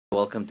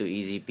Welcome to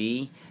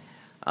EZP.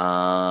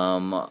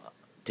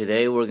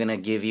 Today we're gonna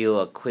give you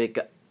a quick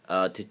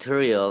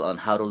tutorial on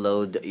how to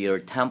load your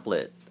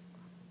template.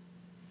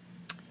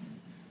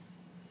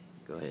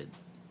 Go ahead.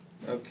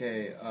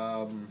 Okay,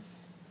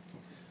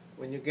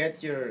 when you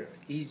get your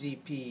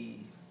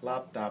EZP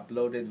laptop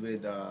loaded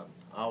with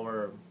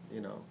our,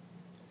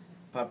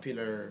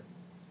 popular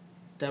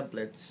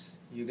templates,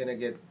 you're gonna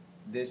get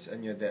this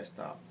on your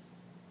desktop.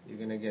 You're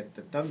gonna get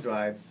the thumb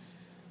drive,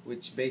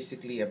 which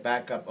basically a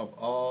backup of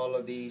all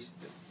of these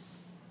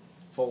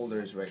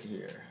folders right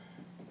here.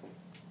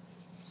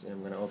 So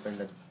I'm gonna open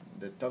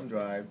the thumb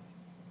drive.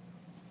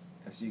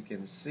 As you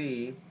can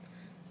see,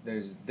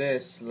 there's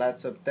this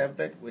lots of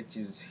template which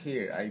is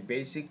here. I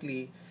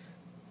basically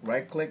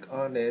right click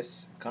on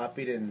this,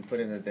 copy it and put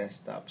it in the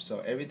desktop. So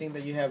everything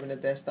that you have in the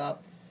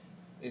desktop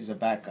is a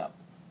backup.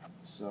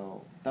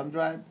 So thumb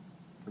drive,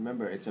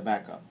 remember it's a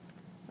backup.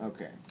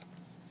 Okay,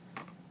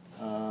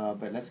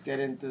 but let's get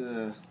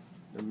into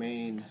the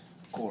main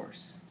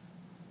course,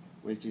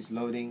 which is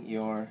loading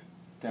your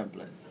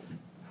template.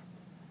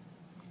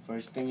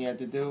 First thing you have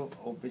to do,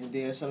 open the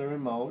DSLR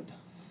remote,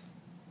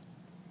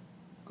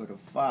 go to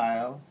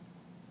File,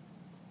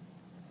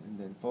 and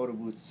then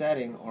photobooth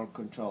setting or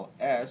Control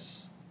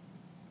S,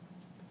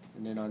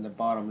 and then on the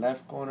bottom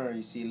left corner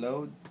you see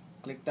load.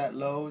 Click that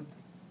load.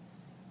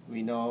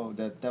 We know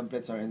the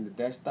templates are in the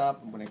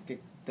desktop. I'm going to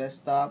click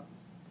desktop,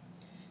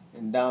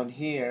 and down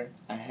here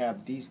I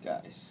have these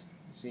guys.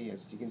 See,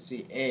 as you can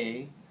see,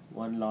 A,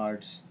 1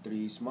 large,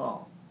 3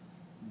 small,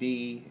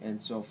 B,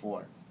 and so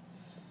forth.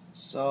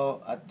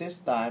 So at this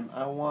time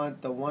I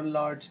want the 1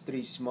 large,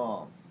 3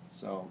 small.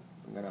 So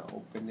I'm going to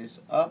open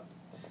this up.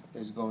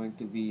 There's going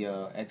to be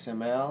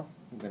XML.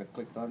 I'm going to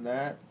click on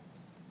that,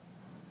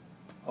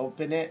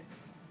 open it,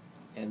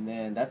 and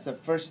then that's the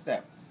first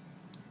step.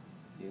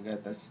 You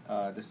got this.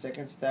 The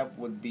second step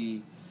would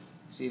be,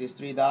 see these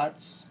 3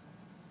 dots?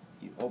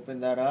 You open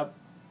that up,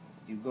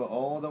 you go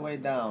all the way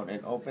down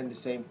and open the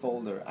same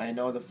folder. I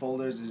know the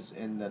folders is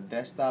in the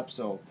desktop,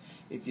 so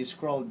if you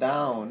scroll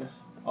down,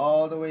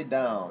 all the way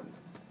down,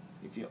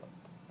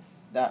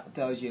 that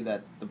tells you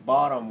that the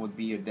bottom would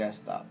be your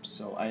desktop.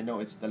 So I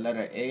know it's the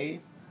letter A.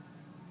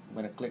 I'm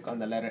going to click on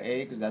the letter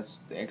A because that's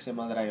the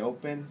XML that I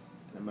open.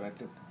 I'm going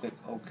to click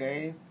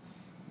OK.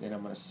 Then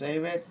I'm going to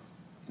save it,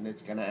 and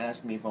it's going to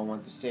ask me if I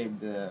want to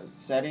save the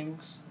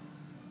settings.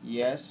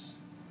 Yes.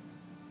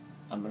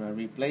 I'm going to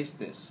replace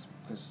this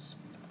because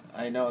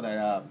I know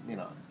that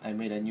I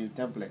made a new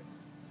template,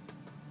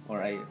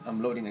 or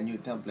I'm loading a new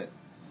template.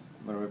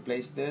 I'm going to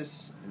replace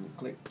this and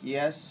click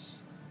yes,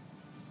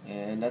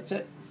 and that's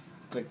it.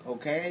 Click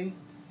OK.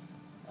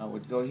 I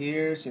would go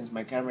here. Since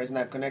my camera is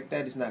not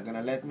connected, it's not going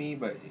to let me,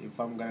 but if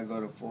I'm going to go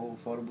to full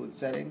photo booth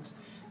settings,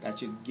 that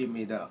should give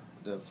me the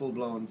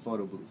full-blown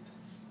photo booth.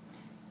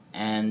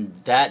 And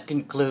that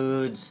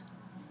concludes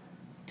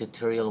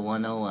tutorial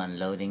 101,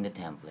 loading the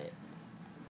template.